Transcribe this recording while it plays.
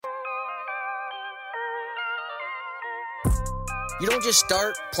You don't just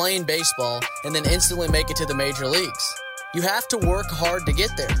start playing baseball and then instantly make it to the major leagues. You have to work hard to get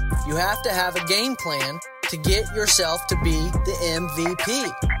there. You have to have a game plan to get yourself to be the MVP.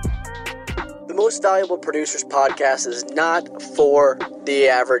 The Most Valuable Producers podcast is not for the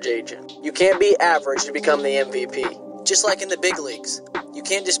average agent. You can't be average to become the MVP. Just like in the big leagues. You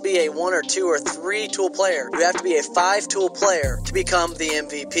can't just be a 1 or 2 or 3 tool player. You have to be a 5 tool player to become the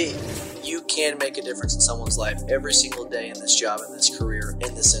MVP. You can make a difference in someone's life every single day in this job, in this career,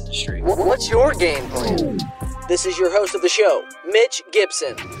 in this industry. What's your game plan? This is your host of the show, Mitch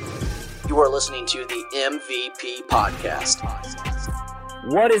Gibson. You are listening to the MVP Podcast.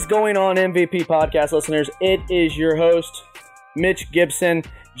 What is going on, MVP Podcast listeners? It is your host, Mitch Gibson,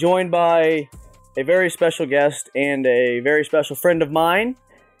 joined by a very special guest and a very special friend of mine,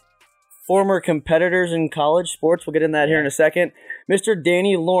 former competitors in college sports. We'll get into that here in a second. Mr.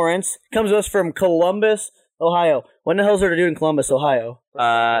 Danny Lawrence comes to us from Columbus, Ohio. What the hell is there to do in Columbus, Ohio?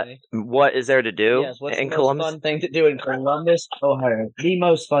 What is there to do what's in the Columbus? most fun thing to do in Columbus, Ohio? The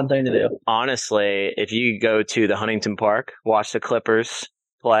most fun thing to do. Honestly, if you go to the Huntington Park, watch the Clippers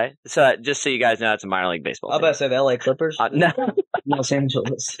play. So just so you guys know, it's a minor league baseball I was team. about to say the LA Clippers. No, Los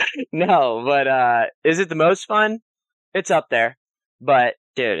Angeles. no, but is it the most fun? It's up there, but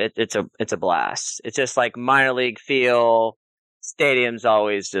dude, it's a blast. It's just like minor league feel. Stadium's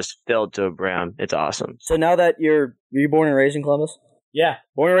always just filled to a brim. It's awesome. So now that were you born and raised in Columbus? Yeah.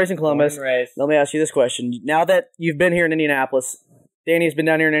 Born and raised in Columbus. Born and raised. Let me ask you this question. Now that you've been here in Indianapolis, Danny's been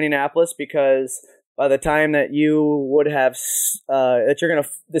down here in Indianapolis because by the time that you would have,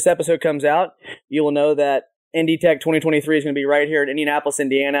 this episode comes out, you will know that Indy Tech 2023 is going to be right here in Indianapolis,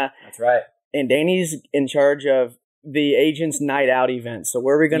 Indiana. That's right. And Danny's in charge of the Agents Night Out event. So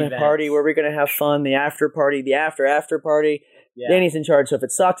where are we going to party? Where are we going to have fun? The after party, the after party. Yeah. Danny's in charge, so if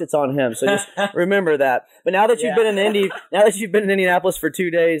it sucks, it's on him. So just remember that. But now that you've been in now that you've been in Indianapolis for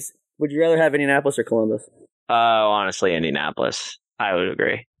 2 days, would you rather have Indianapolis or Columbus? Honestly, Indianapolis. I would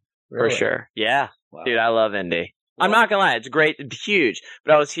agree. Really? For sure. Yeah. Wow. Dude, I love Indy. I'm not gonna lie, it's great, it's huge.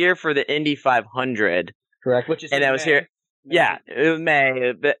 But I was here for the Indy 500. Correct. Which is and I was here. Yeah, it was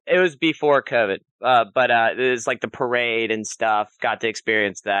May. But it was before COVID. But it was like the parade and stuff. Got to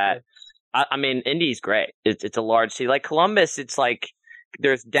experience that. I mean, Indy's great. It's a large city. Like Columbus, it's like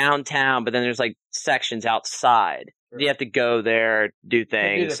there's downtown, but then there's like sections outside. Sure. You have to go there, do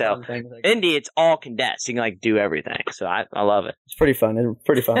things. So Indy, it's all condensed. You can like do everything. So I love it. It's pretty fun. It's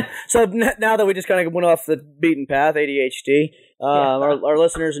pretty fun. So now that we just kind of went off the beaten path, ADHD, our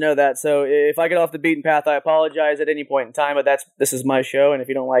listeners know that. So if I get off the beaten path, I apologize at any point in time. But this is my show, and if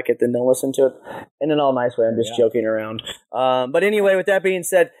you don't like it, then don't listen to it. In an all nice way. I'm just joking around. But anyway, with that being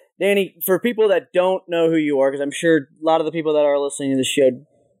said, Danny, for people that don't know who you are, because I'm sure a lot of the people that are listening to the show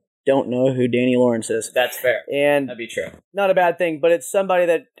don't know who Danny Lawrence is. That's fair. And that'd be true. Not a bad thing, but it's somebody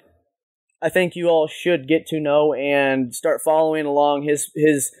that I think you all should get to know and start following along his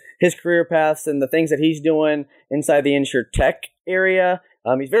career paths and the things that he's doing inside the InsurTech area.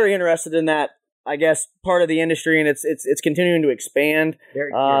 He's very interested in that, I guess, part of the industry, and it's continuing to expand.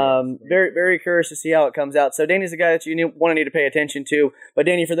 Very curious to see how it comes out. So Danny's the guy that you need to pay attention to. But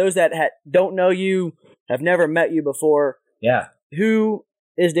Danny, for those that don't know you, have never met you before, who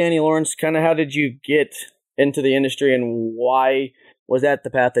is Danny Lawrence? Kind of how did you get into the industry, and why was that the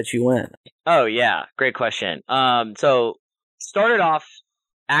path that you went? Oh yeah, great question. So started off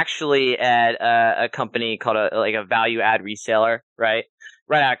actually at a company called a value add reseller, right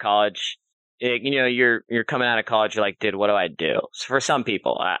out of college. You're coming out of college, you're like, dude, what do I do? So for some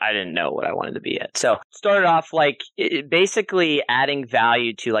people, I didn't know what I wanted to be yet. So started off basically adding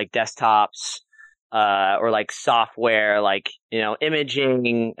value to like desktops, or like software, like,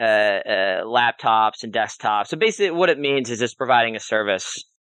 imaging, laptops and desktops. So basically what it means is just providing a service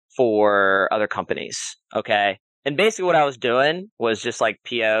for other companies. Okay. And basically what I was doing was just like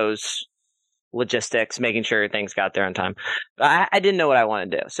POs, logistics, making sure things got there on time. I didn't know what I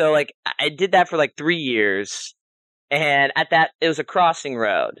wanted to do. So like I did that for like 3 years, and at that it was a crossing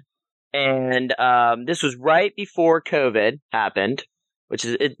road. And this was right before COVID happened, which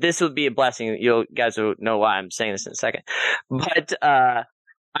is this would be a blessing. You guys will know why I'm saying this in a second. But I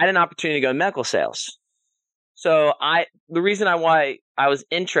had an opportunity to go in medical sales. So the reason why I was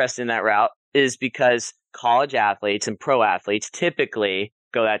interested in that route is because college athletes and pro athletes typically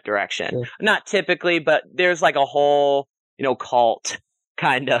go that direction. Sure. Not typically, but there's like a whole, cult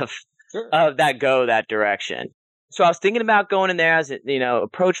kind of that go that direction. So I was thinking about going in there. I was,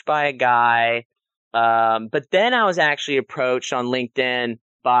 approached by a guy. But then I was actually approached on LinkedIn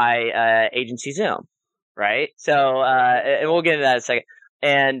by Agency Zoom, right? So and we'll get into that in a second.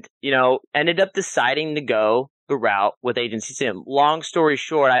 And, ended up deciding to go the route with Agency Zoom. Long story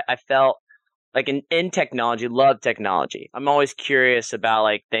short, I felt like in technology, love technology. I'm always curious about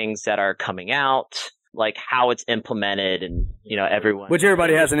like things that are coming out, like how it's implemented, and everyone. Which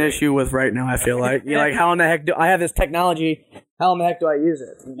everybody has an issue with right now. I feel like like how in the heck do I have this technology? How in the heck do I use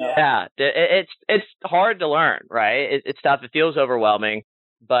it? Yeah, it's hard to learn, right? It's tough. It feels overwhelming,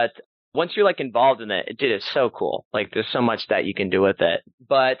 but once you're like involved in it, it's so cool. Like there's so much that you can do with it.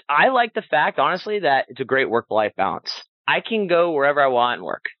 But I like the fact, honestly, that it's a great work-life balance. I can go wherever I want and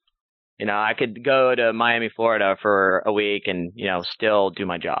work. I could go to Miami, Florida for a week and, still do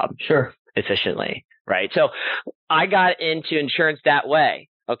my job. Sure. Efficiently. Right. So I got into insurance that way.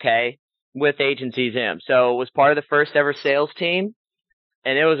 Okay. With Agency Zoom. So it was part of the first ever sales team.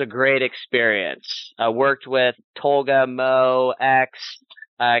 And it was a great experience. I worked with Tolga, Mo, X,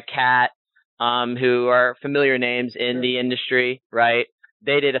 Kat, who are familiar names in the industry. Right.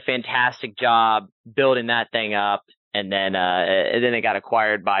 They did a fantastic job building that thing up. And then it got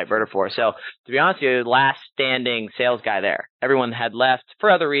acquired by Vertafore. So to be honest with you, the last standing sales guy there. Everyone had left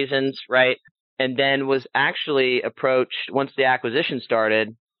for other reasons, right? And then was actually approached once the acquisition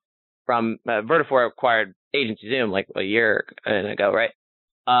started from Vertafore acquired Agency Zoom like a year ago, right?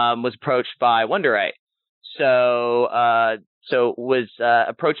 Was approached by Wonderite. So was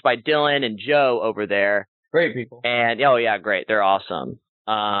approached by Dylan and Joe over there. Great people. And great. They're awesome.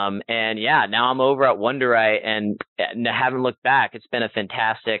 Now I'm over at Wonderite and haven't looked back. It's been a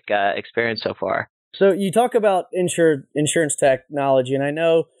fantastic experience so far. So you talk about insurance technology, and I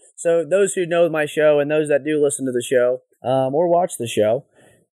know, so those who know my show and those that do listen to the show or watch the show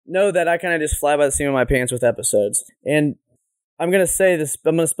know that I kind of just fly by the seat of my pants with episodes. And I'm going to say this,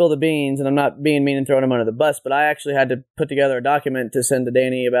 I'm going to spill the beans, and I'm not being mean and throwing them under the bus, but I actually had to put together a document to send to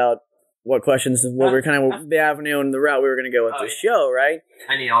Danny about what questions, what we're kind of the avenue and the route we were going to go with the show, right?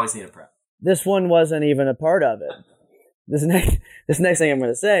 I always need a prep. This one wasn't even a part of it. This next thing I'm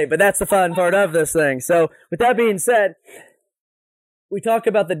going to say, but that's the fun part of this thing. So with that being said, we talk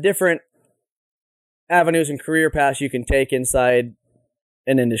about the different avenues and career paths you can take inside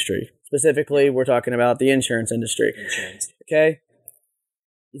an industry. Specifically, we're talking about the insurance industry. Okay?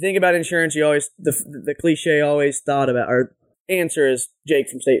 You think about insurance, you always, the cliche always thought about, or answer is Jake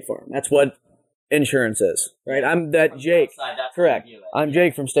from State Farm. That's what insurance is, right? I'm that Jake. Correct. I'm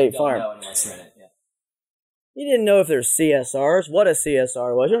Jake from State Farm. You didn't know if there's CSRs, what a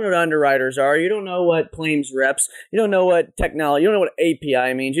CSR was. You don't know what underwriters are. You don't know what claims reps. You don't know what technology. You don't know what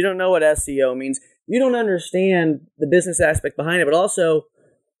API means. You don't know what SEO means. You don't understand the business aspect behind it, but also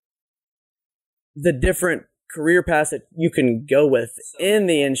the different career paths that you can go with in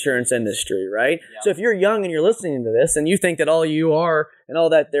the insurance industry, right? Yeah. So if you're young and you're listening to this and you think that all you are and all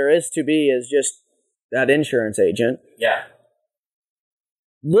that there is to be is just that insurance agent,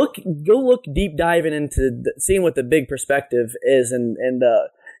 go look deep diving into seeing what the big perspective is and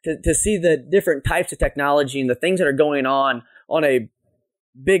to see the different types of technology and the things that are going on a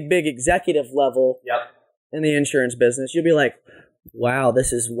big executive level in the insurance business. You'll be like, wow,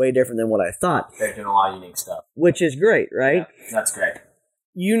 this is way different than what I thought. They're doing a lot of unique stuff. Which is great, right? Yeah, that's great.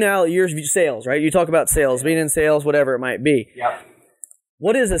 You're sales, right? You talk about sales, being in sales, whatever it might be. Yeah.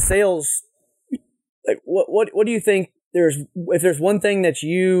 What is a sales, like, what do you think if there's one thing that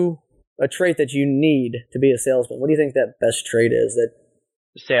a trait that you need to be a salesman, what do you think that best trait is?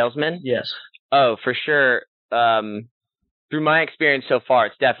 Salesman? Yes. Oh, for sure. Through my experience so far,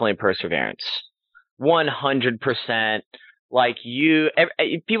 it's definitely perseverance. 100%. Like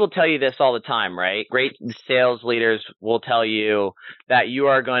people tell you this all the time, right? Great sales leaders will tell you that you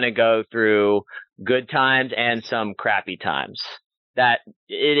are going to go through good times and some crappy times. That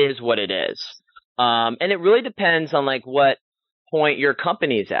it is what it is. And it really depends on like what point your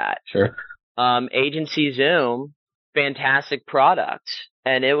company's at. Sure. Agency Zoom, fantastic product.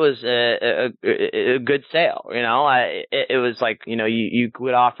 And it was a good sale. It was like, you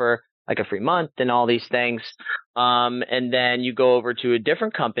would offer like a free month and all these things. And then you go over to a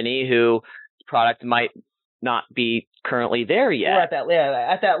different company whose product might not be currently there yet. Or at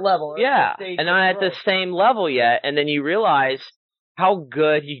that level. Yeah. And not at the same level yet. And then you realize how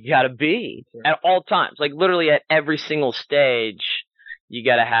good you got to be at all times. Like literally at every single stage, you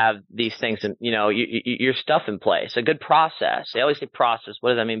got to have these things and, your stuff in place, a good process. They always say process.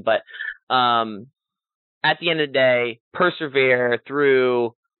 What does that mean? But at the end of the day, persevere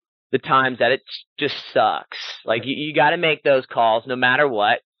through the times that it just sucks. Like you got to make those calls no matter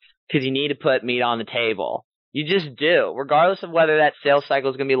what, because you need to put meat on the table. You just do, regardless of whether that sales cycle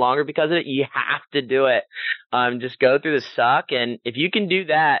is going to be longer because of it. You have to do it. Just go through the suck, and if you can do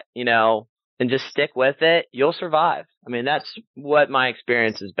that, and just stick with it, you'll survive. I mean, that's what my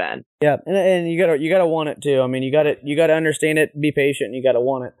experience has been. Yeah, and you gotta want it too. I mean, you gotta understand it, be patient, and you gotta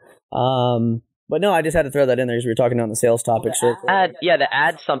want it. But no, I just had to throw that in there because we were talking on the sales topic. To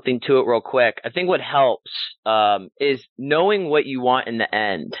add something to it real quick. I think what helps is knowing what you want in the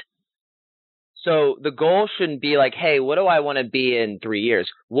end. So the goal shouldn't be like, hey, what do I want to be in 3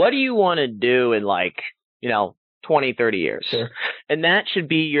 years? What do you want to do in 20, 30 years? Sure. And that should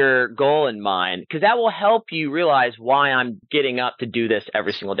be your goal in mind, because that will help you realize why I'm getting up to do this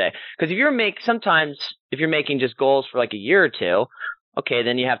every single day. Because if you're making just goals for like a year or two, okay,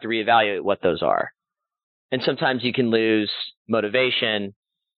 then you have to reevaluate what those are. And sometimes you can lose motivation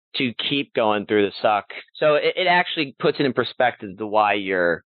to keep going through the suck. So it actually puts it in perspective to why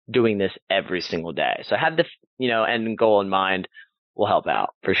you're doing this every single day. So have the end goal in mind will help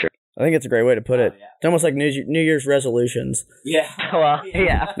out for sure. I think it's a great way to put it. Yeah. It's almost like New Year's resolutions. Yeah. Well,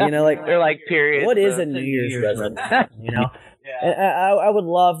 yeah. They're like periods. What is a New Year's resolution? Yeah. And I would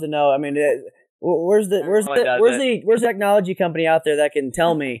love to know. I mean, where's the technology company out there that can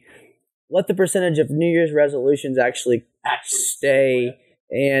tell me what the percentage of New Year's resolutions actually stay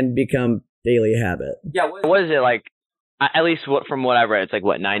and become daily habit? Yeah. What is it like? At least from what I've read, it's like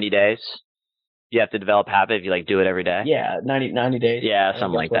 90 days. You have to develop habit if you do it every day. Yeah, 90 days. Yeah,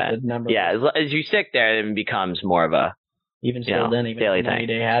 something like that. Yeah, as you stick there, it becomes more of a even daily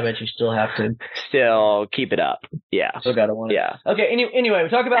 90-day habit. You still have to keep it up. Yeah, still gotta want it. Yeah. Okay. Anyway, we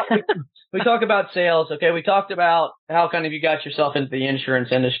talk about sales. Okay, we talked about how kind of you got yourself into the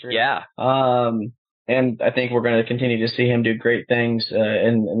insurance industry. Yeah. And I think we're going to continue to see him do great things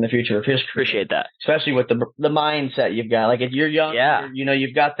in the future of his career. Appreciate that, especially with the mindset you've got. Like if you're young,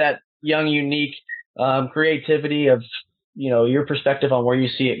 you've got that young, unique creativity of your perspective on where you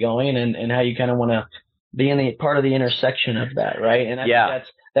see it going and how you kind of want to be in the part of the intersection of that, right? And I think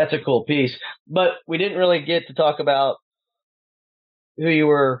that's a cool piece. But we didn't really get to talk about who you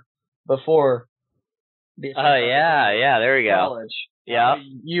were before. There we go. College. Yeah.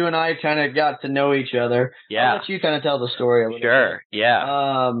 You and I kind of got to know each other. Yeah. I'll let you kind of tell the story a little bit. Sure.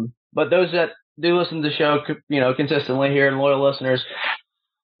 Yeah. But those that do listen to the show, consistently here and loyal listeners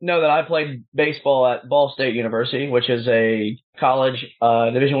know that I played baseball at Ball State University, which is a college,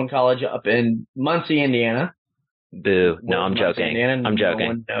 Division I college up in Muncie, Indiana. Boo. No, I'm joking. Indiana, I'm joking. No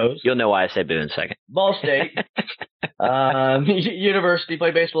one knows. You'll know why I say boo in a second. Ball State University,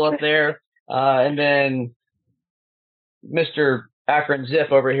 played baseball up there. And then Mr. Akron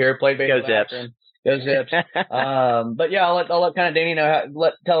Zip over here played baseball. Go Zips. Akron. Go Zips. But yeah, I'll let kind of Danny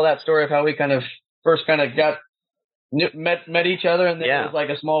tell that story of how we kind of first kind of met each other, and then it was like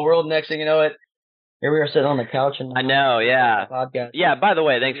a small world. Next thing you know, here we are sitting on the couch and I know, yeah, podcast. Yeah. By the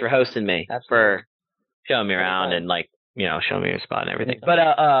way, thanks for hosting me, Absolutely. for showing me around and showing me your spot and everything. But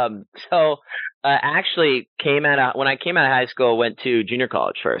actually when I came out of high school, went to junior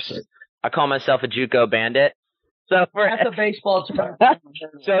college first. I call myself a JUCO bandit. So that's a baseball term.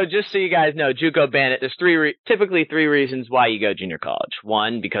 So just so you guys know, JUCO bandit. There's typically three reasons why you go junior college.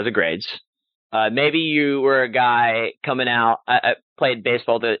 One, because of grades. Maybe you were a guy coming out. I played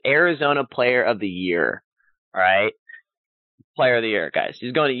baseball, the Arizona Player of the Year. All right, Player of the Year, guys.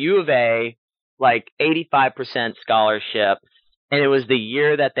 He's going to U of A, like 85% scholarship, and it was the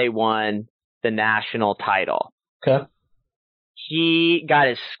year that they won the national title. Okay. He got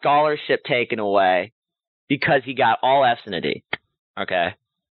his scholarship taken away because he got all F's in a D. Okay,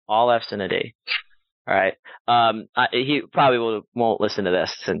 all F's in a D. All right. He probably won't listen to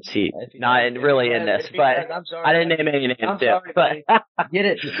this since he's not really in this, but I didn't name any names. I'm sorry, but get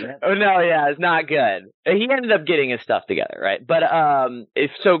it. Oh no, yeah, it's not good. He ended up getting his stuff together, right? But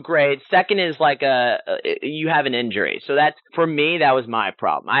it's so great. Second is like you have an injury, so that's for me. That was my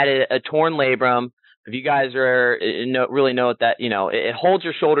problem. I had a torn labrum. If you guys really know what that, it holds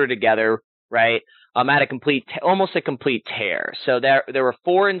your shoulder together, right? I had almost a complete tear. So there were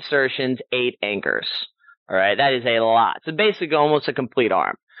 4 insertions, 8 anchors. All right. That is a lot. So basically almost a complete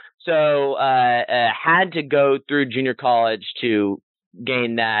arm. So, had to go through junior college to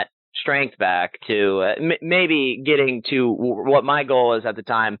gain that strength back to maybe getting to what my goal was at the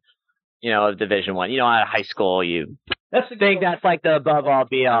time, of Division I. Out of high school, that's like the above all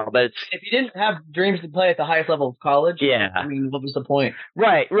be all, but if you didn't have dreams to play at the highest level of college, I mean, what was the point?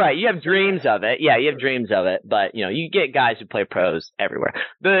 Right. You have dreams of it. Yeah, you have dreams of it, but you get guys who play pros everywhere.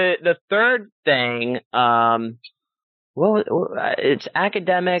 The third thing, it's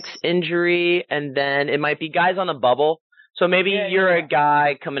academics, injury, and then it might be guys on a bubble. So maybe you're a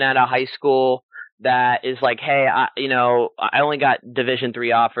guy coming out of high school, that is like, hey, I only got Division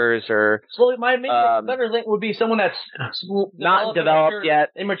III offers, or So maybe a better link would be someone that's not developed yet,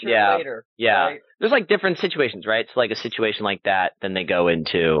 immature later. Yeah. Right? There's like different situations, right? So like a situation like that, then they go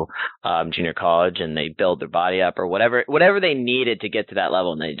into junior college and they build their body up or whatever they needed to get to that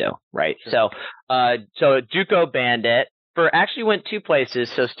level, and they do, right? Sure. So JUCO Bandit actually went 2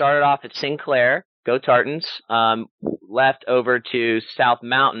 places. So started off at Sinclair, go Tartans, left over to South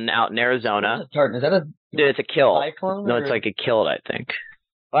Mountain out in Arizona. What's a tartan? Is that a Dude, it's a kilt. cyclone? No, it's like a kilt, I think.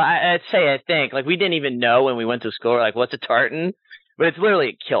 Well, I think. Like, we didn't even know when we went to school. We're like, what's a tartan? But it's literally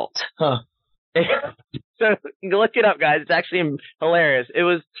a kilt. Huh. So look it up, guys. It's actually hilarious. It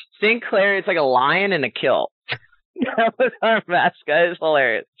was Sinclair. It's like a lion and a kilt. That was our mascot. It's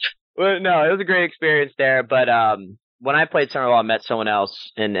hilarious. Well, no, it was a great experience there. But when I played summer ball, I met someone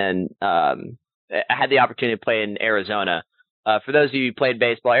else, and I had the opportunity to play in Arizona. For those of you who played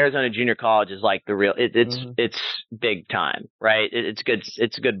baseball, Arizona Junior College is like the real. It's big time, right? It's good.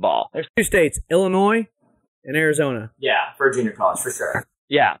 It's a good ball. There's 2 states, Illinois and Arizona. Yeah, for junior college, for sure.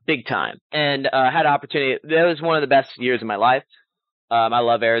 Yeah, big time. And had opportunity. That was one of the best years of my life. I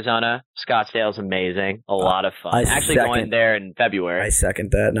love Arizona. Scottsdale's amazing. A lot of fun. Actually going there in February. I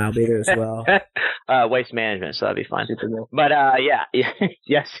second that, and I'll be there as well. Waste management, so that'd be fun. Super Bowl. But yeah,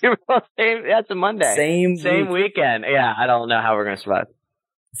 Super Bowl. That's a Monday. Same weekend. Yeah, I don't know how we're gonna survive.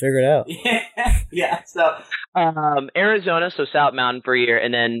 Figure it out. Yeah. So Arizona, so South Mountain for a year,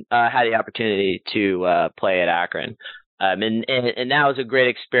 and then had the opportunity to play at Akron. And that was a great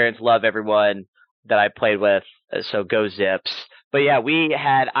experience. Love everyone that I played with. So go Zips. But yeah,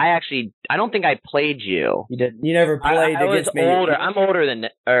 I don't think I played you. You didn't. You never played against me. I'm older than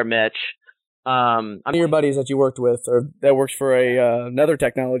Mitch. Your buddies that you worked with, or that works for another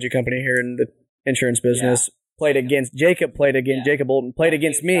technology company here in the insurance business, played against Jacob. Jacob Bolton played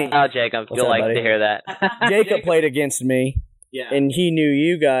against me. Oh, Jacob, you'll like to hear that. Jacob played against me. yeah, And he knew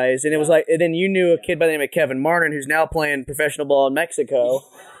you guys, and it was like, and then you knew a kid by the name of Kevin Martin, who's now playing professional ball in Mexico,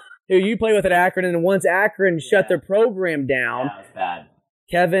 who you play with at Akron, and once Akron shut their program down, that was bad.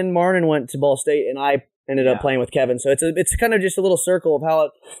 Kevin Martin went to Ball State, and I ended up playing with Kevin. So it's kind of just a little circle of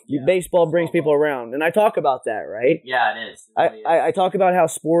how baseball brings people around, and I talk about that, right? Yeah, it is. It really is. I talk about how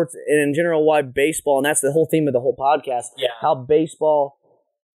sports, and in general, why baseball, and that's the whole theme of the whole podcast, how baseball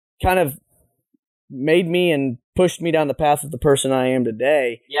kind of made me and pushed me down the path of the person I am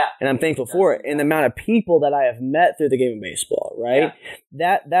today. Yeah. And I'm thankful for it. And the amount of people that I have met through the game of baseball, right?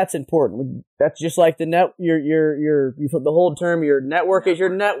 Yeah. That's important. That's just like the you put the whole term, your network is your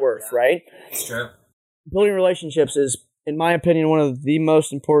net worth, right? It's true. Building relationships is, in my opinion, one of the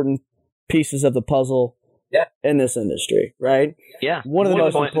most important pieces of the puzzle in this industry, right? Yeah. One of the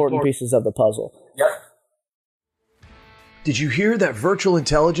most important pieces of the puzzle. Yep. Did you hear that virtual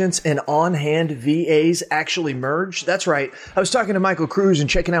intelligence and on-hand VAs actually merge? That's right. I was talking to Michael Cruz and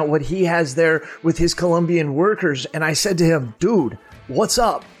checking out what he has there with his Colombian workers. And I said to him, dude, what's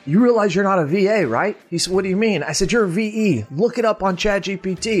up? You realize you're not a VA, right? He said, what do you mean? I said, you're a VE. Look it up on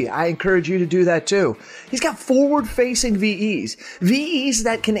ChatGPT. I encourage you to do that too. He's got forward-facing VEs. VEs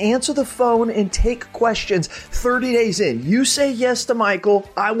that can answer the phone and take questions 30 days in. You say yes to Michael,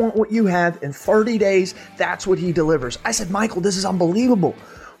 I want what you have. In 30 days, that's what he delivers. I said, Michael, this is unbelievable.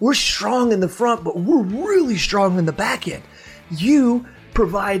 We're strong in the front, but we're really strong in the back end. You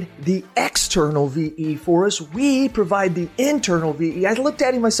provide the external VE for us. We provide the internal VE. I looked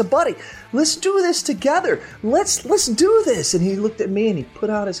at him, I said, buddy, let's do this together. Let's do this. And he looked at me and he put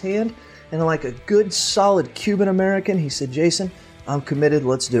out his hand, and like a good solid Cuban American, he said, Jason, I'm committed.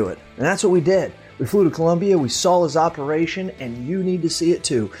 Let's do it. And that's what we did. We flew to Colombia, we saw his operation, and you need to see it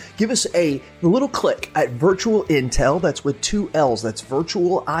too. Give us a little click at Virtual Intel, that's with 2 L's, that's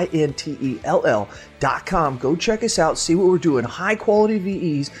virtualintell.com. Go check us out, see what we're doing. High quality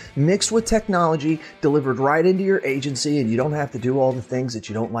VEs mixed with technology, delivered right into your agency, and you don't have to do all the things that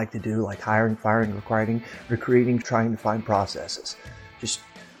you don't like to do, like hiring, firing, recruiting, trying to find processes. Just,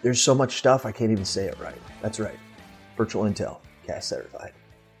 there's so much stuff, I can't even say it right. That's right. Virtual Intel, CAS certified.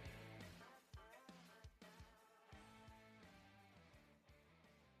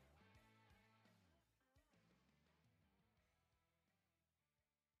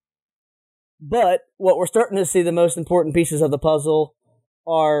 But what we're starting to see, the most important pieces of the puzzle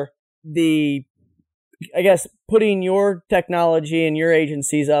are putting your technology and your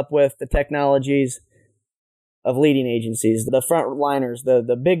agencies up with the technologies of leading agencies, the frontliners,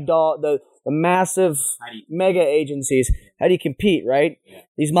 the big dog, the massive mega agencies. How do you compete, right? Yeah.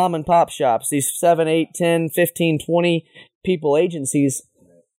 These mom and pop shops, these 7, 8, 10, 15, 20 people agencies.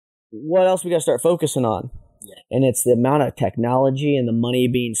 What else we got to start focusing on? Yeah. And it's the amount of technology and the money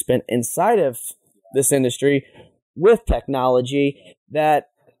being spent inside of this industry with technology that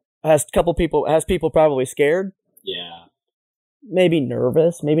has people probably scared. Yeah. Maybe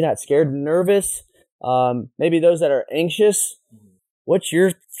nervous, maybe not scared, nervous. Maybe those that are anxious. What's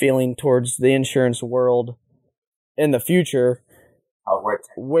your feeling towards the insurance world in the future?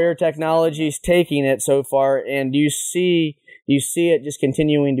 Where technology's taking it so far, and do you see it just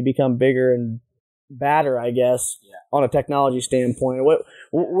continuing to become bigger and badder, I guess, on a technology standpoint?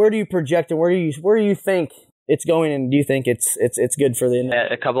 Where do you project, and where do you think it's going, and do you think it's good for the industry?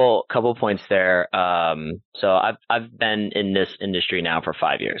 A couple points there. So I've been in this industry now for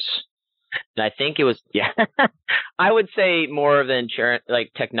 5 years. And I think it was, I would say more of the insurance,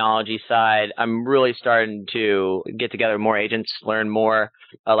 like technology side. I'm really starting to get together with more agents, learn more.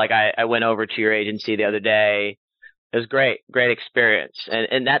 I went over to your agency the other day. It was great experience.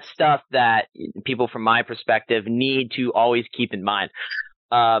 And that's stuff that people from my perspective need to always keep in mind.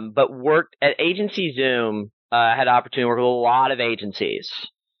 But worked at Agency Zoom, had the opportunity to work with a lot of agencies.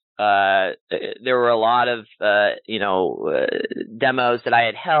 There were a lot of, demos that I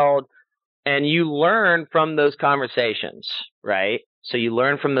had held. And you learn from those conversations, right? So you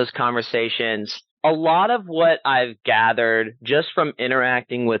learn from those conversations. A lot of what I've gathered just from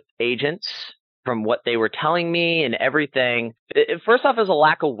interacting with agents, from what they were telling me and everything, first off, is a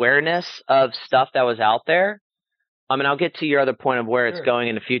lack of awareness of stuff that was out there. I mean, I'll get to your other point of where it's going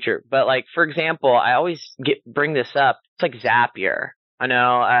in the future. But like, for example, I always bring this up. It's like Zapier. I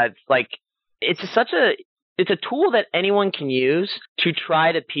know, it's a tool that anyone can use to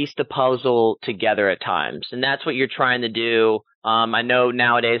try to piece the puzzle together at times. And that's what you're trying to do. I know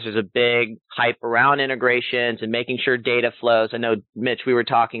nowadays there's a big hype around integrations and making sure data flows. I know, Mitch, we were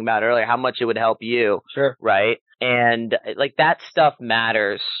talking about earlier how much it would help you. Sure. Right? And like that stuff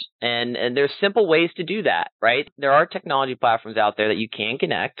matters. And there's simple ways to do that, right? There are technology platforms out there that you can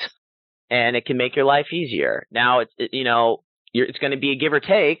connect, and it can make your life easier. Now, it's going to be a give or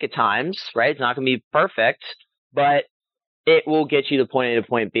take at times, right? It's not going to be perfect, but it will get you to point A to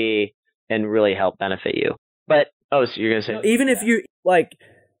point B and really help benefit you. But, so you're going to say... Even if you,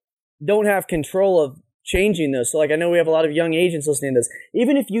 don't have control of changing this. So, I know we have a lot of young agents listening to this.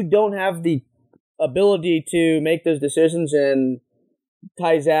 Even if you don't have the ability to make those decisions and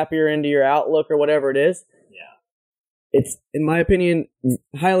tie Zapier into your Outlook or whatever it is, it's, in my opinion,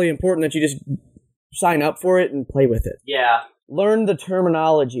 highly important that you just sign up for it and play with it. Yeah. Learn the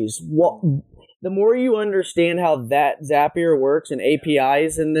terminologies. The more you understand how that Zapier works and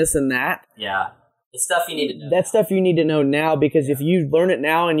APIs and this and that. Yeah. It's stuff you need to know. That's stuff you need to know now, because if you learn it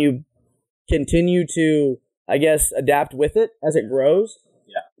now and you continue to, I guess, adapt with it as it grows,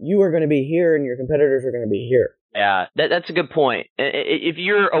 you are going to be here and your competitors are going to be here. Yeah, that's a good point. If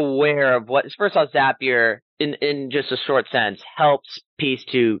you're aware of what, first off, Zapier, in just a short sense, helps piece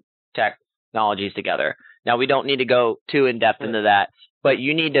two technologies together. Now, we don't need to go too in-depth into that, but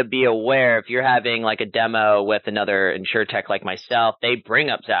you need to be aware if you're having like a demo with another insurtech like myself, they bring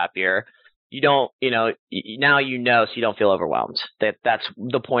up Zapier. You don't, now so you don't feel overwhelmed. That's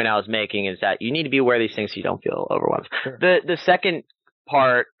the point I was making, is that you need to be aware of these things so you don't feel overwhelmed. Sure. The second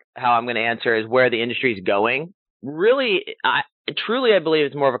part, how I'm going to answer, is where the industry is going. Really, I believe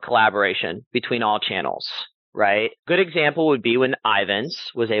it's more of a collaboration between all channels. Right. Good example would be when Ivans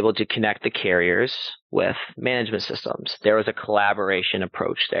was able to connect the carriers with management systems. There was a collaboration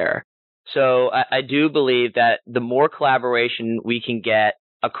approach there. So I do believe that the more collaboration we can get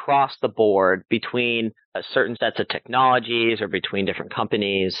across the board between certain sets of technologies or between different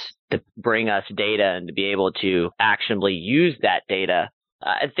companies to bring us data and to be able to actionably use that data,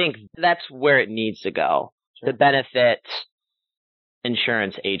 I think that's where it needs to go to benefit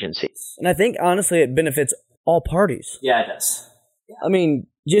insurance agencies. And I think, honestly, it benefits all parties. Yeah, it does. Yeah. I mean,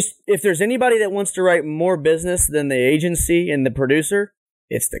 just if there's anybody that wants to write more business than the agency and the producer,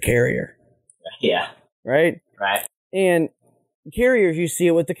 it's the carrier. Yeah. Right? Right. And carriers, you see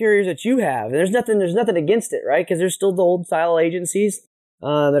it with the carriers that you have. And there's nothing against it, right? Because there's still the old style agencies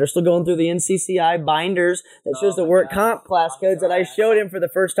that are still going through the NCCI binders that shows the work comp class codes that I showed him for the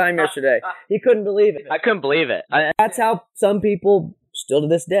first time yesterday. He couldn't believe it. I couldn't believe it. That's how some people still to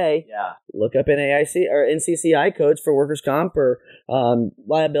this day look up NAIC or NCCI codes for workers' comp or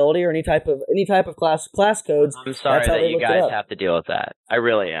liability or any type of class codes. I'm sorry that you guys have to deal with that. I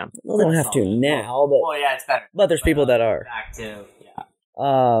really am. Well, they don't have to now, but it's better. But there's people that are. Back to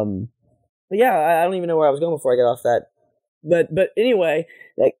But yeah, I don't even know where I was going before I got off that. But anyway,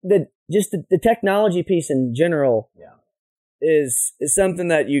 like the technology piece in general is something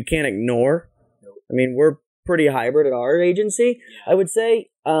that you can't ignore. Nope. I mean, we're pretty hybrid at our agency, I would say.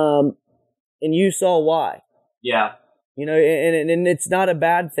 And you saw why. Yeah. and it's not a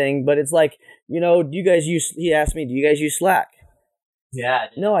bad thing, but it's like, do you guys he asked me, do you guys use Slack? Yeah.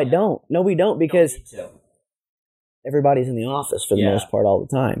 No, I don't. No, we don't, because Me too. everybody's in the office for the Yeah. most part all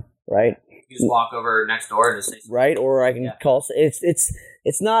the time, right? You just walk over next door and just say something. Right? Or I can Yeah. call.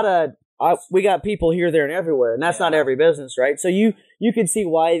 It's not we got people here, there, and everywhere, and that's not every business, right? So you can see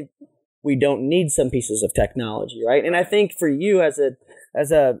why we don't need some pieces of technology, right? And I think for you as an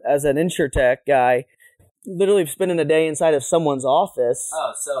InsurTech guy, literally spending a day inside of someone's office,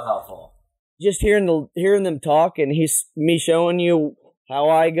 Oh, so helpful. just hearing them talk, and me showing you how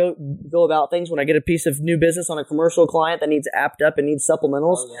I go about things when I get a piece of new business on a commercial client that needs apped up and needs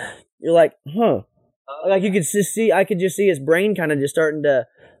supplementals. Oh, yeah. You're like, huh? Oh, Like you could just see, I could just see his brain kind of just starting to,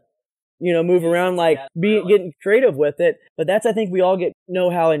 move around, like getting creative with it. But that's, I think we all know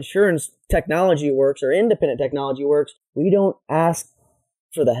how insurance technology works or independent technology works. We don't ask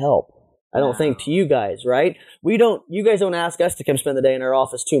for the help. I don't think to you guys, right? You guys don't ask us to come spend the day in our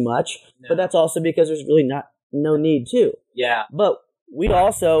office too much, but that's also because there's really no need to. Yeah. But we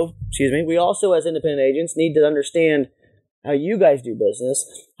also as independent agents need to understand how you guys do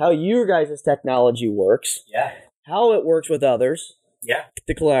business, how your guys' technology works, Yeah. how it works with others, Yeah.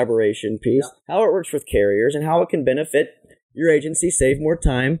 the collaboration piece, how it works with carriers, and how it can benefit your agency, save more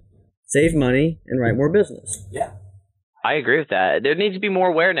time, save money, and write more business. Yeah. I agree with that. There needs to be more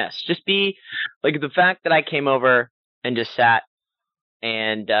awareness. Just be like the fact that I came over and just sat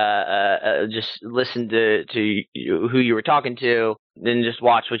and just listened to who you were talking to, then just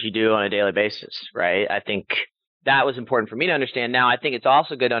watch what you do on a daily basis, right? I think that was important for me to understand. Now, I think it's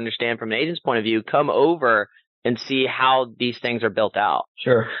also good to understand from an agent's point of view, come over and see how these things are built out.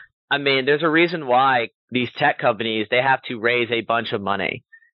 Sure. I mean, there's a reason why these tech companies, they have to raise a bunch of money.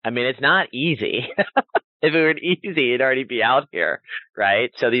 I mean, it's not easy. If it were easy, it'd already be out here,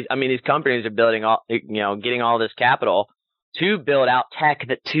 right? So these companies are building getting all this capital to build out tech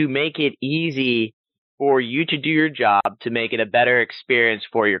to make it easy for you to do your job, to make it a better experience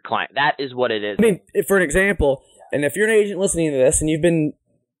for your client. That is what it is. I mean, for an example, and if you're an agent listening to this and you've been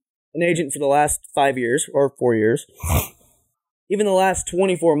an agent for the last 5 years or 4 years, even the last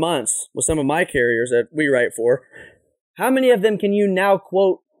 24 months with some of my carriers that we write for, how many of them can you now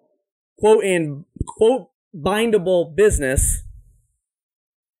quote bindable business?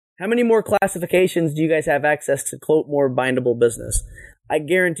 How many more classifications do you guys have access to quote more bindable business? I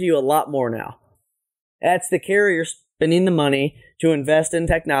guarantee you a lot more now. That's the carrier spending the money to invest in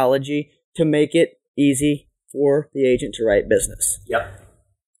technology to make it easy for the agent to write business. Yep.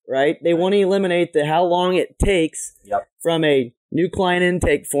 Right? They want to eliminate how long it takes from a new client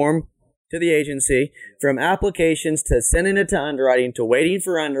intake form to the agency, from applications to sending it to underwriting, to waiting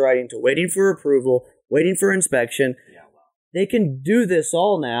for approval, waiting for inspection. They can do this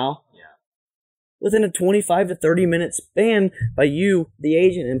all now within a 25 to 30 minute span by you, the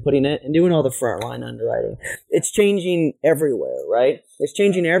agent, inputting it and doing all the frontline underwriting. It's changing everywhere, right? It's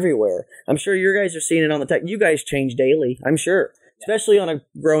changing everywhere. I'm sure you guys are seeing it on the tech. You guys change daily, I'm sure, especially on a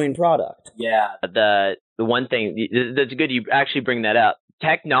growing product. Yeah. The one thing that's good you actually bring that up.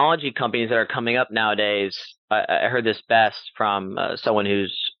 Technology companies that are coming up nowadays, I heard this best from someone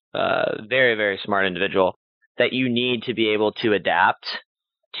who's a very, very smart individual, that you need to be able to adapt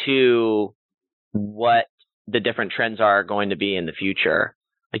to what the different trends are going to be in the future.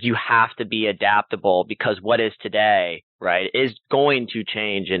 Like, you have to be adaptable, because what is today, right, is going to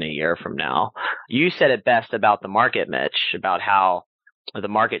change in a year from now. You said it best about the market, Mitch, about how the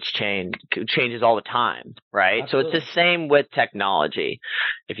market's changes all the time, right? Absolutely. So it's the same with technology.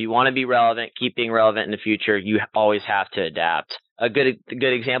 If you want to be relevant, keep being relevant in the future, you always have to adapt. A good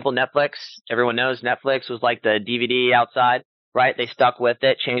example, Netflix. Everyone knows Netflix was like the DVD outside, right? They stuck with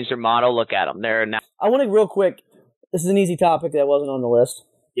it, changed their model. Look at them. They're now. I want to real quick, this is an easy topic that wasn't on the list.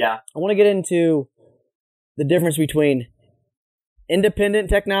 Yeah. I want to get into the difference between independent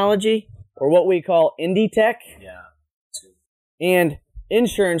technology, or what we call indie tech, and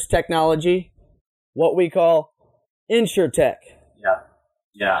insurance technology, what we call InsurTech. Yeah.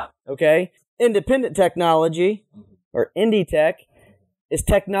 Yeah. Okay? Independent technology, or indie tech, is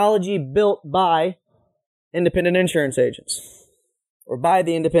technology built by independent insurance agents, or by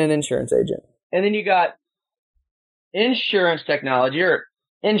the independent insurance agent. And then you got insurance technology, or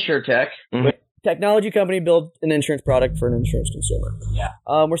InsurTech. Technology company builds an insurance product for an insurance consumer. Yeah.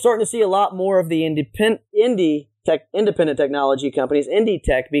 We're starting to see a lot more of the independent technology companies, indie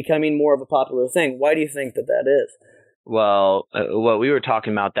tech, becoming more of a popular thing. Why do you think that is? Well, we were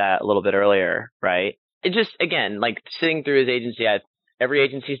talking about that a little bit earlier, right? It just, again, like sitting through his agency, every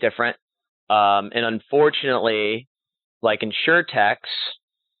agency is different. And unfortunately, like InsurTechs,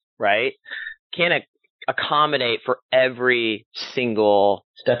 right, can't accommodate for every single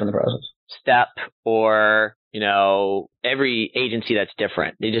Step in the process. step or, every agency that's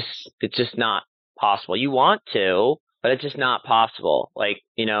different. It's just not possible. You want to, but it's just not possible. Like,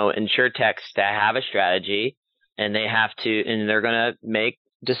 InsurTechs that have a strategy and they're going to make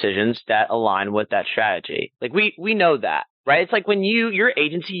decisions that align with that strategy. Like we know that, right? It's like when your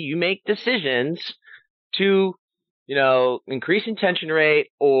agency, you make decisions to, increase intention rate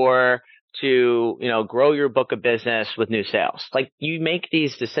or to, grow your book of business with new sales. Like you make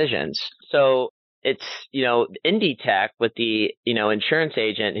these decisions. So it's, indie tech with the, insurance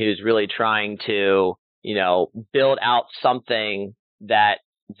agent who's really trying to, build out something that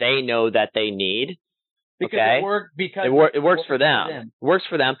they know that they need. Because okay. it works for them. It works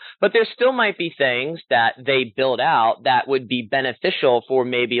for them. But there still might be things that they build out that would be beneficial for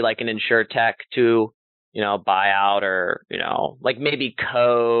maybe like an InsurTech to, buy out or, like maybe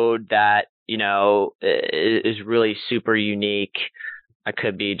code that, is really super unique. I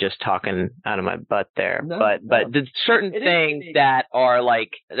could be just talking out of my butt there, but there's certain things that are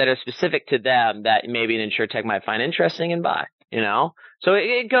specific to them that maybe an InsurTech might find interesting and buy, So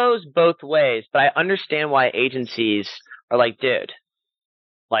it goes both ways, but I understand why agencies are like, dude,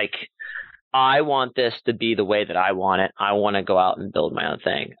 like I want this to be the way that I want it. I want to go out and build my own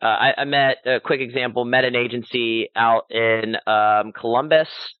thing. I met an agency out in Columbus.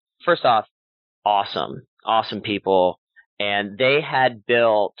 First off, awesome people. And they had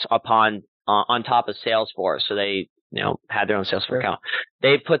built on top of Salesforce. So they, had their own Salesforce account.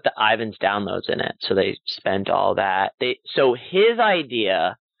 They put the Ivans downloads in it. So they spent all that. So his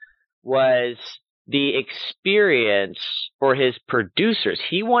idea was the experience for his producers.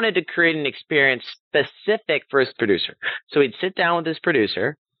 He wanted to create an experience specific for his producer. So he'd sit down with his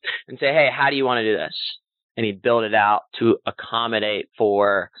producer and say, hey, how do you want to do this? And he'd build it out to accommodate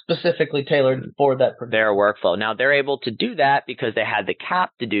for specifically tailored for their workflow. Now they're able to do that because they had the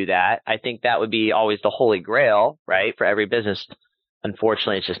cap to do that. I think that would be always the holy grail, right? For every business.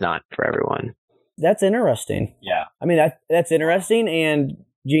 Unfortunately, it's just not for everyone. That's interesting. Yeah. I mean, that's interesting and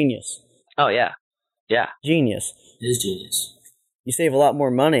genius. Oh, yeah. Yeah. Genius. It is genius. You save a lot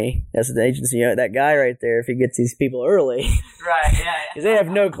more money as an agency. That guy right there, if he gets these people early. Right, yeah. Because they have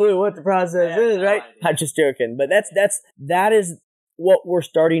no clue what the process is, right? I'm just joking. But that is what we're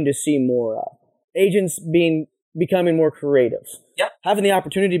starting to see more of. Agents becoming more creative. Yep. Having the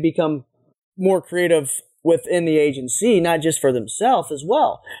opportunity to become more creative within the agency, not just for themselves as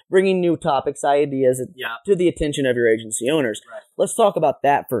well. Bringing new topics, ideas to the attention of your agency owners. Right. Let's talk about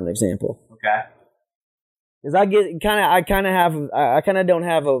that for an example. Okay. Because I kind of don't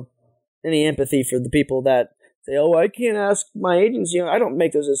have any empathy for the people that say, "Oh, I can't ask my agency. I don't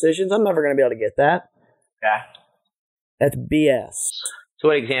make those decisions. I'm never going to be able to get that." Okay. That's BS. So,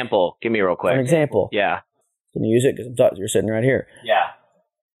 what example? Give me real quick. An example. Yeah. Can you use it? Because you're sitting right here. Yeah.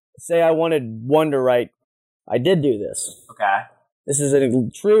 Say I wanted WonderWrite. I did do this. Okay. This is a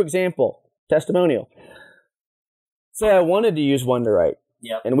true example, testimonial. Say I wanted to use WonderWrite.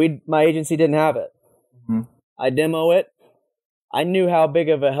 Yep. And my agency didn't have it. Mm-hmm. I demo it. I knew how big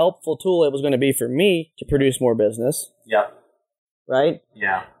of a helpful tool it was going to be for me to produce more business. Yep. Right?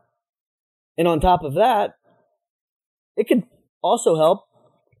 Yeah. And on top of that, it could also help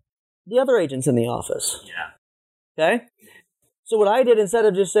the other agents in the office. Yeah. Okay? So what I did, instead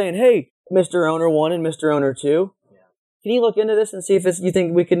of just saying, hey, Mr. Owner 1 and Mr. Owner 2, can you look into this and see if you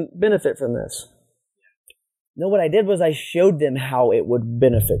think we can benefit from this? No, what I did was I showed them how it would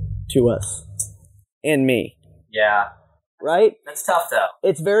benefit to us and me. Yeah. Right? That's tough though.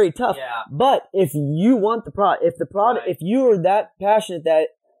 It's very tough. Yeah. But if you want the product, if you are that passionate that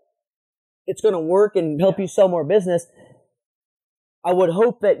it's going to work and help you sell more business, I would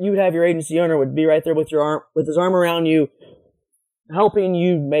hope that you'd have your agency owner would be right there with his arm around you, helping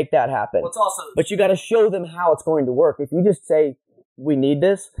you make that happen. Well, it's also, but you got to show them how it's going to work. If you just say, we need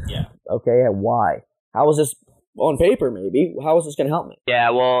this. Yeah. Okay. Why? How is this on paper? Maybe. How is this going to help me?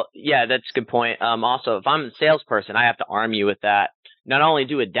 Yeah. Well, yeah, that's a good point. Also, if I'm a salesperson, I have to arm you with that. Not only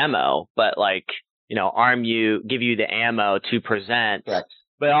do a demo, but arm you, give you the ammo to present. Correct.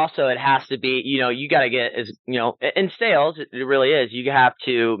 But also it has to be, you got to get in sales, it really is. You have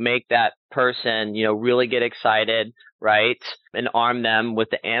to make that person, really get excited, right? And arm them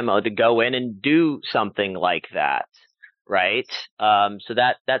with the ammo to go in and do something like that, right? So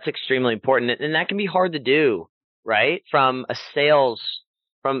that's extremely important. And that can be hard to do, right? From a sales,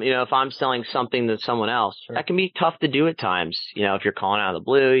 if I'm selling something to someone else, sure, that can be tough to do at times. If you're calling out of the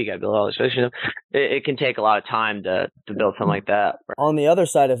blue, you got to build all this relationship. It can take a lot of time to build something like that. On the other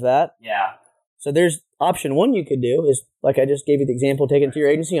side of that, yeah. So there's option one you could do is, like I just gave you the example, take it to your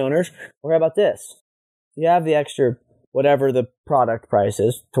agency owners. Or how about this? you have the extra, whatever the product price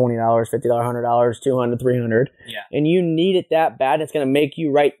is, $20, $50, $100, $200, $300, and you need it that bad, it's going to make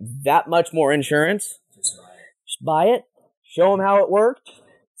you write that much more insurance. Just buy it. Show them how it worked.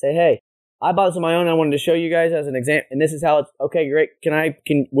 Say, hey, I bought this on my own. I wanted to show you guys as an example, and this is how it's okay. Great.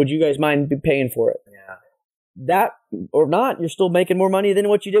 Would you guys mind paying for it? Yeah. That or not, you're still making more money than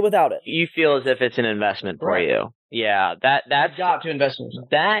what you did without it. You feel as if it's an investment for you. Yeah, that's job to invest in yourself.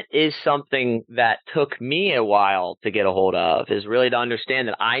 That is something that took me a while to get a hold of, is really to understand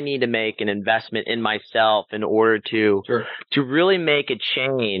that I need to make an investment in myself in order to really make a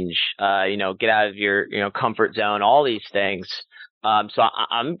change. Get out of your comfort zone, all these things. So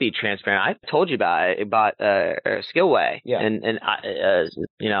I'm gonna be transparent. I told you about Skillway, and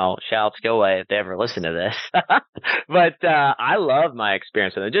shout out Skillway if they ever listen to this. But I love my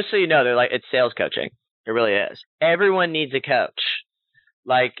experience with them. Just so you know, it's sales coaching. It really is. Everyone needs a coach.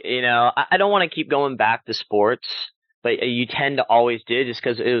 I don't want to keep going back to sports, but you tend to always do just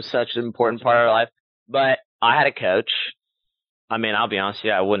because it was such an important part of our life. But I had a coach. I mean, I'll be honest with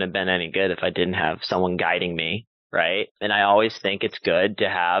you, I wouldn't have been any good if I didn't have someone guiding me. Right. And I always think it's good to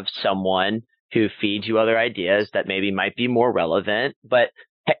have someone who feeds you other ideas that maybe might be more relevant, but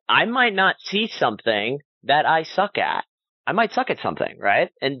I might not see something that I suck at. I might suck at something, right?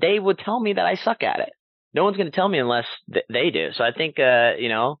 And they would tell me that I suck at it. No one's going to tell me unless they do. So I think,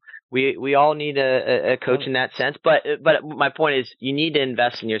 we all need a coach in that sense. But my point is you need to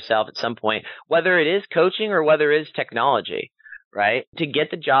invest in yourself at some point, whether it is coaching or whether it is technology. Right? To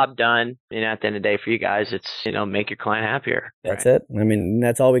get the job done, at the end of the day for you guys, it's, make your client happier. That's it. I mean,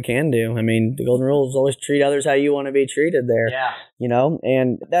 that's all we can do. I mean, the golden rule is always treat others how you want to be treated there. Yeah.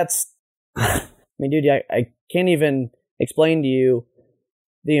 And that's, I mean, dude, I can't even explain to you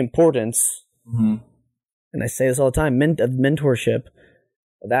the importance, and I say this all the time, of mentorship,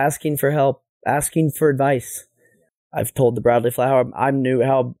 of asking for help, asking for advice. I've told the Bradley Flower, I knew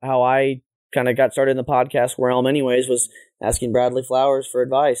how I kind of got started in the podcast realm anyways, was asking Bradley Flowers for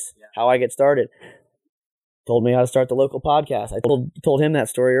advice, how I get started. Told me how to start the local podcast. I told him that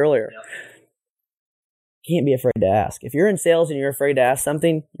story earlier. Can't be afraid to ask. If you're in sales and you're afraid to ask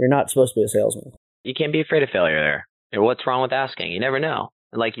something, you're not supposed to be a salesman. You can't be afraid of failure there. What's wrong with asking? You never know.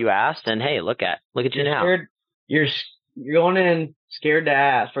 Like you asked, and hey, look at you now. You're going in scared to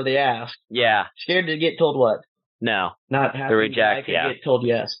ask for the ask. Yeah. Scared to get told what? No. Not happy to reject. Get told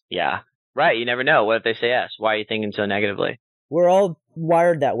yes. Yeah. Right. You never know. What if they say yes? Why are you thinking so negatively? We're all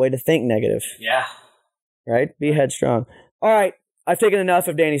wired that way to think negative. Yeah. Right? Be headstrong. All right. I've taken enough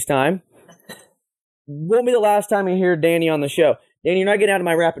of Danny's time. Won't be the last time you hear Danny on the show. Danny, you're not getting out of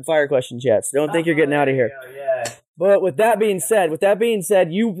my rapid fire questions yet, so don't think you're getting out of here. Yeah. But with that being said, not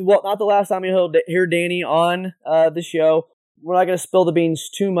the last time you'll hear Danny on the show. We're not going to spill the beans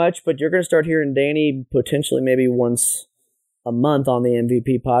too much, but you're going to start hearing Danny potentially maybe once a month on the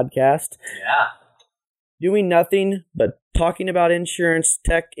MVP podcast. Yeah. Doing nothing but talking about insurance,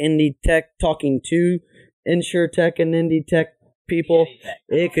 tech, indie tech, talking to insure tech and indie tech people.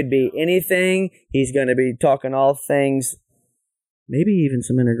 It could be anything. He's going to be talking all things, maybe even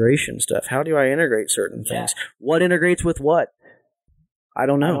some integration stuff. How do I integrate certain things? What integrates with what? I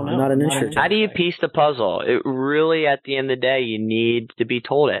don't know. I'm not an insurer. How do you piece the puzzle? It really, at the end of the day, you need to be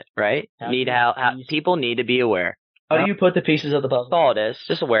told it, right? People need to be aware. How do you put the pieces of the puzzle? That's all it is.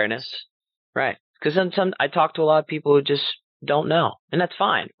 Just awareness. Right. Because I talk to a lot of people who just don't know, and that's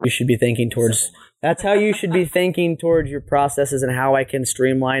fine. You should be thinking that's how you should be thinking towards your processes and how I can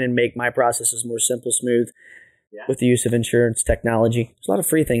streamline and make my processes more simple, smooth with the use of insurance technology. There's a lot of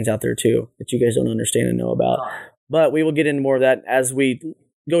free things out there too that you guys don't understand and know about. But we will get into more of that as we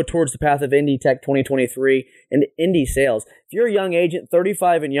go towards the path of Indie Tech 2023 and indie sales. If you're a young agent,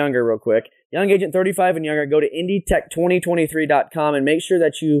 35 and younger, real quick, young agent 35 and younger, go to IndieTech2023.com and make sure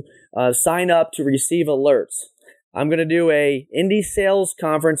that you sign up to receive alerts. I'm going to do a indie sales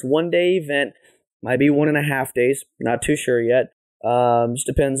conference, one-day event, might be 1.5 days, not too sure yet. Just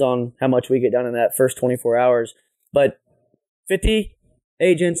depends on how much we get done in that first 24 hours. But 50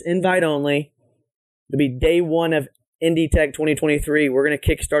 agents, invite only. It'll be day one of Indie Tech 2023. We're going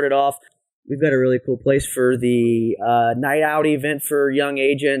to kickstart it off. We've got a really cool place for the night out event for young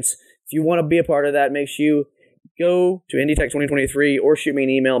agents. If you want to be a part of that, make sure you go to Indie Tech 2023 or shoot me an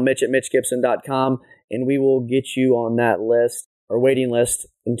email, mitch@mitchgibson.com, and we will get you on that list or waiting list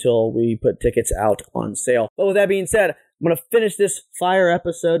until we put tickets out on sale. But with that being said, I'm going to finish this fire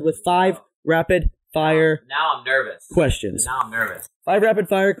episode with 5 rapid fire Now I'm nervous. questions. 5 rapid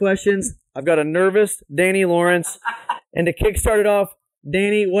fire questions. I've got a nervous Danny Lawrence. And to kickstart it off,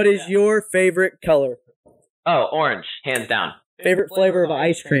 Danny, what is your favorite color? Oh, orange, hands down. Favorite flavor of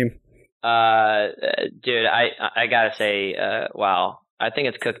ice cream? Dude, I gotta say, wow. I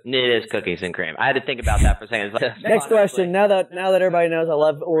think it is cookies and cream. I had to think about that for a second. Next question. Now that everybody knows I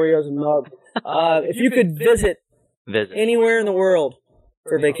love Oreos and milk, if you could visit anywhere in the world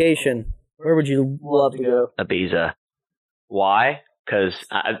for vacation, where would you love to go? Ibiza. Why? Because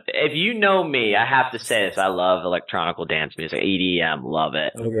if you know me, I have to say this. I love electronical dance music, EDM. Love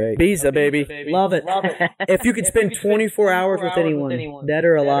it. Oh, great. Ibiza, baby. Love it. If you could spend 24 hours with anyone, dead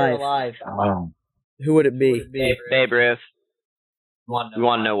or alive, who would it be? Babe Ruth. You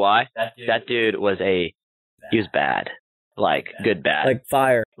want to know why? That dude was he was bad. Like, good bad. Like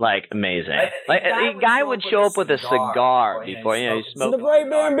fire. Like, amazing. Like, a guy would show up with a cigar before, he smoked. The Great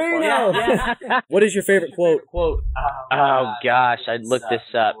Bambino! Yeah. What is your favorite quote? Oh, gosh, I looked this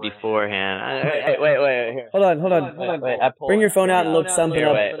up beforehand. Wait. Here. Hold on. Wait, Bring your phone out and look something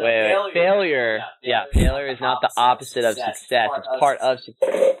up. Wait. Failure. Yeah, failure is not the opposite of success. It's part of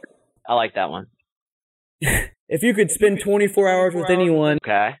success. I like that one. If you could spend 24 hours with anyone,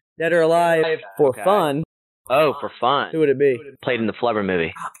 okay, dead or alive, for fun. Oh, for fun. Who would it be? Played in the Flubber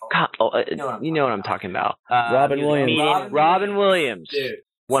movie. God, you know what I'm talking about. Robin Williams. Robin Williams.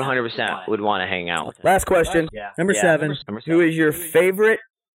 100% would want to hang out with him. Last question. Number 7. Who is your favorite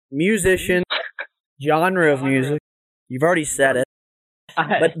musician, genre of music? You've already said it.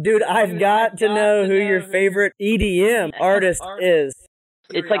 But, dude, I've got to know who your favorite EDM artist is.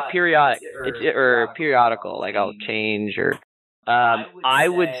 It's like periodic. Or periodical. Like, I'll change or... I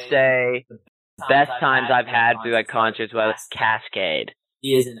would say... best times I've had through like concerts was Cascade.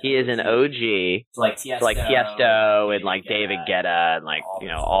 He is an OG. So like Tiesto and like David Guetta and like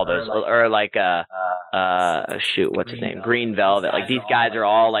all those, or like what's his name? Green Velvet. Like these guys are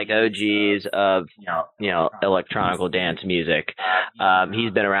all like OGs of electronical dance music.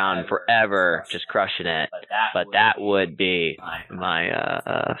 He's been around forever, just crushing it. But that would be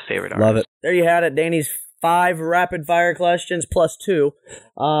my favorite artist. Love it. There you had it, Danny's 5 rapid fire questions plus 2.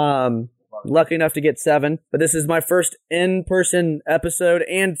 Lucky enough to get 7, but this is my first in-person episode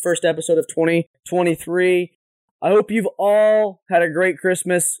and first episode of 2023. I hope you've all had a great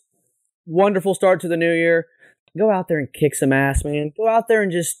Christmas, wonderful start to the new year. Go out there and kick some ass, man. Go out there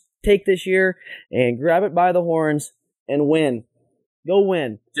and just take this year and grab it by the horns and win. Go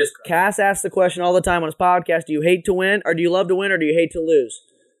win. Cass asks the question all the time on his podcast, do you hate to win, or do you love to win, or do you hate to lose?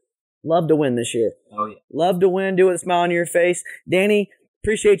 Love to win this year. Oh, yeah. Love to win. Do it with a smile on your face. Danny,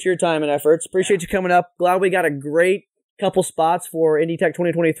 appreciate your time and efforts. Appreciate you coming up. Glad we got a great couple spots for Indie Tech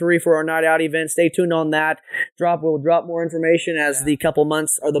 2023 for our night out event. Stay tuned on that. We'll drop more information as the couple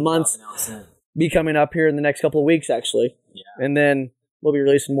months or the months be coming up here in the next couple of weeks, actually. Yeah. And then we'll be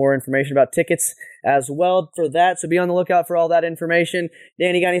releasing more information about tickets as well for that. So be on the lookout for all that information.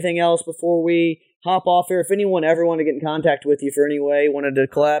 Danny, got anything else before we hop off here? If anyone ever wanted to get in contact with you for any way, wanted to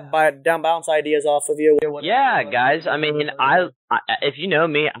collab, bounce ideas off of you. Yeah, guys. I mean, I if you know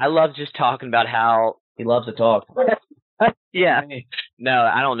me, I love just talking about how He loves to talk. yeah. No,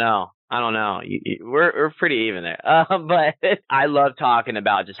 I don't know. We're pretty even there. But I love talking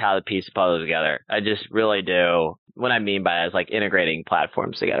about just how the pieces puzzle together. I just really do. What I mean by that is like integrating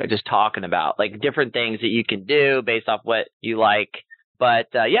platforms together. Just talking about like different things that you can do based off what you like. But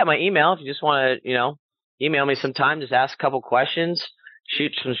yeah, my email, if you just want to, email me sometime, just ask a couple questions,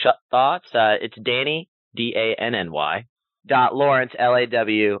 shoot some thoughts. It's Danny, DANNY, .Lawrence,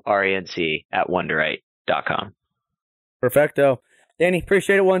 LAWRENC @wonderite.com. Perfecto. Danny,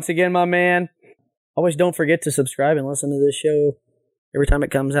 appreciate it once again, my man. Always don't forget to subscribe and listen to this show every time it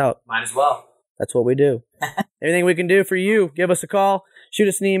comes out. Might as well. That's what we do. Anything we can do for you, give us a call, shoot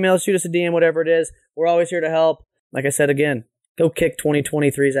us an email, shoot us a DM, whatever it is. We're always here to help. Like I said again, go kick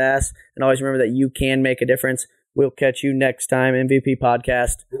 2023's ass, and always remember that you can make a difference. We'll catch you next time. MVP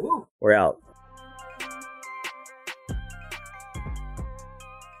Podcast. We're out.